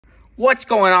What's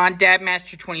going on?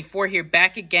 Dabmaster24 here,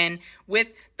 back again with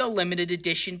the limited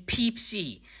edition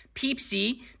Peepsi.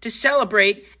 Peepsi to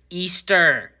celebrate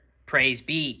Easter. Praise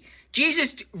be.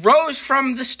 Jesus rose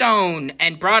from the stone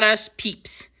and brought us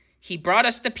peeps. He brought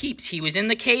us the peeps. He was in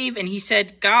the cave and he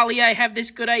said, golly, I have this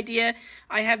good idea.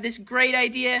 I have this great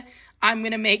idea. I'm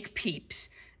going to make peeps.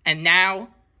 And now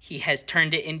he has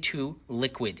turned it into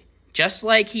liquid. Just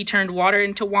like he turned water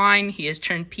into wine, he has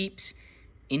turned peeps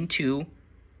into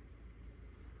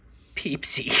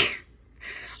Peepsi.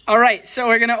 All right, so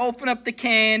we're going to open up the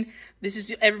can. This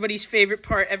is everybody's favorite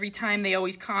part. Every time they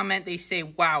always comment, they say,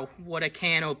 wow, what a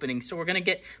can opening. So we're going to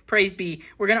get, praise be,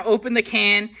 we're going to open the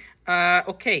can.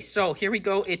 Okay, so here we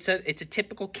go. It's a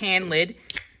typical can lid.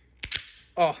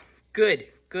 Oh, good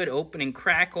opening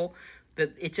crackle.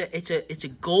 It's a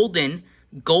golden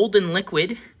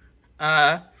liquid.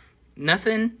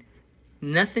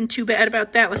 Nothing too bad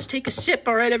about that. Let's take a sip.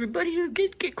 All right, everybody,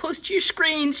 get close to your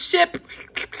screen. Sip.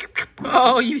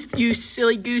 Oh, you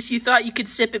silly goose. You thought you could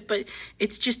sip it, but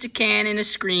it's just a can and a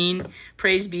screen.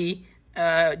 Praise be.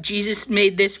 Jesus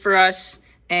made this for us,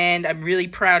 and I'm really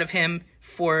proud of him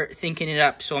for thinking it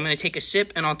up. So I'm going to take a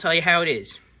sip, and I'll tell you how it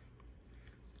is.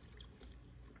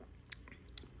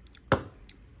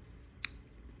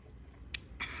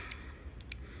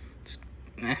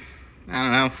 I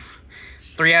don't know.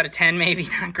 3 out of 10 maybe,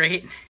 not great.